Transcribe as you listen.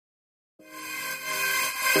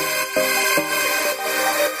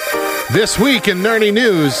This week in nerdy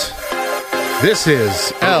news, this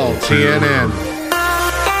is LTNN.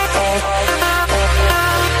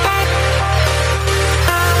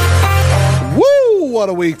 What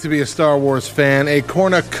a week to be a Star Wars fan. A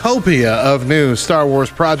cornucopia of new Star Wars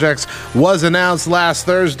projects was announced last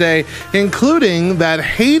Thursday, including that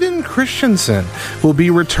Hayden Christensen will be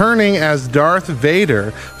returning as Darth Vader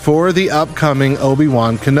for the upcoming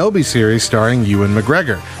Obi-Wan Kenobi series starring Ewan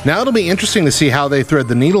McGregor. Now it'll be interesting to see how they thread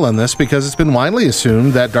the needle on this, because it's been widely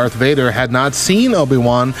assumed that Darth Vader had not seen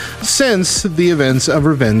Obi-Wan since the events of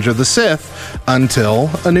Revenge of the Sith until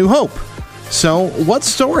A New Hope. So, what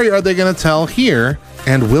story are they going to tell here,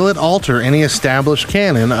 and will it alter any established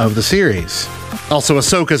canon of the series? Also,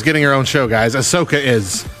 Ahsoka's getting her own show, guys. Ahsoka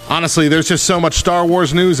is. Honestly, there's just so much Star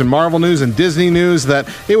Wars news and Marvel news and Disney news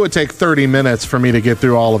that it would take 30 minutes for me to get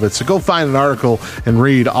through all of it. So go find an article and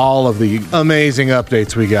read all of the amazing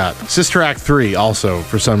updates we got. Sister Act 3 also,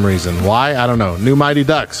 for some reason. Why? I don't know. New Mighty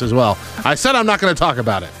Ducks as well. I said I'm not going to talk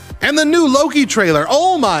about it. And the new Loki trailer.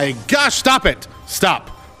 Oh my gosh, stop it. Stop.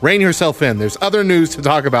 Rein yourself in. There's other news to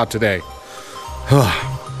talk about today.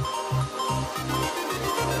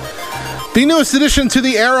 The newest addition to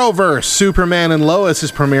the Arrowverse, Superman and Lois,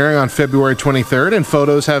 is premiering on February 23rd, and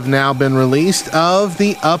photos have now been released of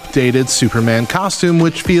the updated Superman costume,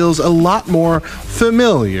 which feels a lot more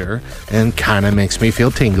familiar and kind of makes me feel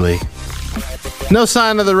tingly. No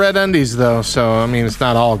sign of the red undies, though, so, I mean, it's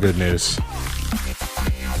not all good news.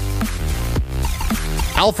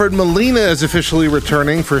 Alfred Molina is officially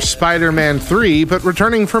returning for Spider-Man 3, but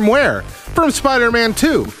returning from where? From Spider-Man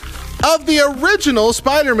 2. Of the original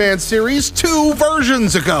Spider-Man series 2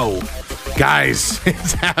 versions ago. Guys,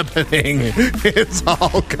 it's happening. It's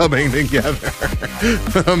all coming together.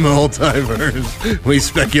 The multiverse. We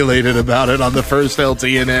speculated about it on the first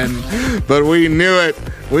LTNN, but we knew it.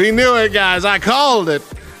 We knew it, guys. I called it.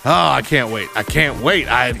 Oh, I can't wait. I can't wait.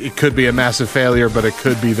 It could be a massive failure, but it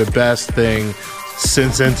could be the best thing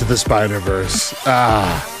since Into the Spider-Verse.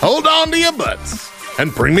 Hold on to your butts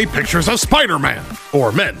and bring me pictures of Spider-Man.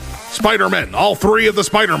 Or men. Spider-Men. All three of the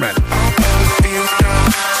Spider-Men.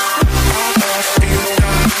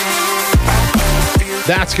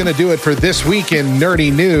 That's going to do it for this week in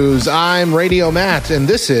Nerdy News. I'm Radio Matt, and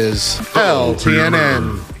this is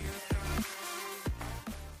LTNN.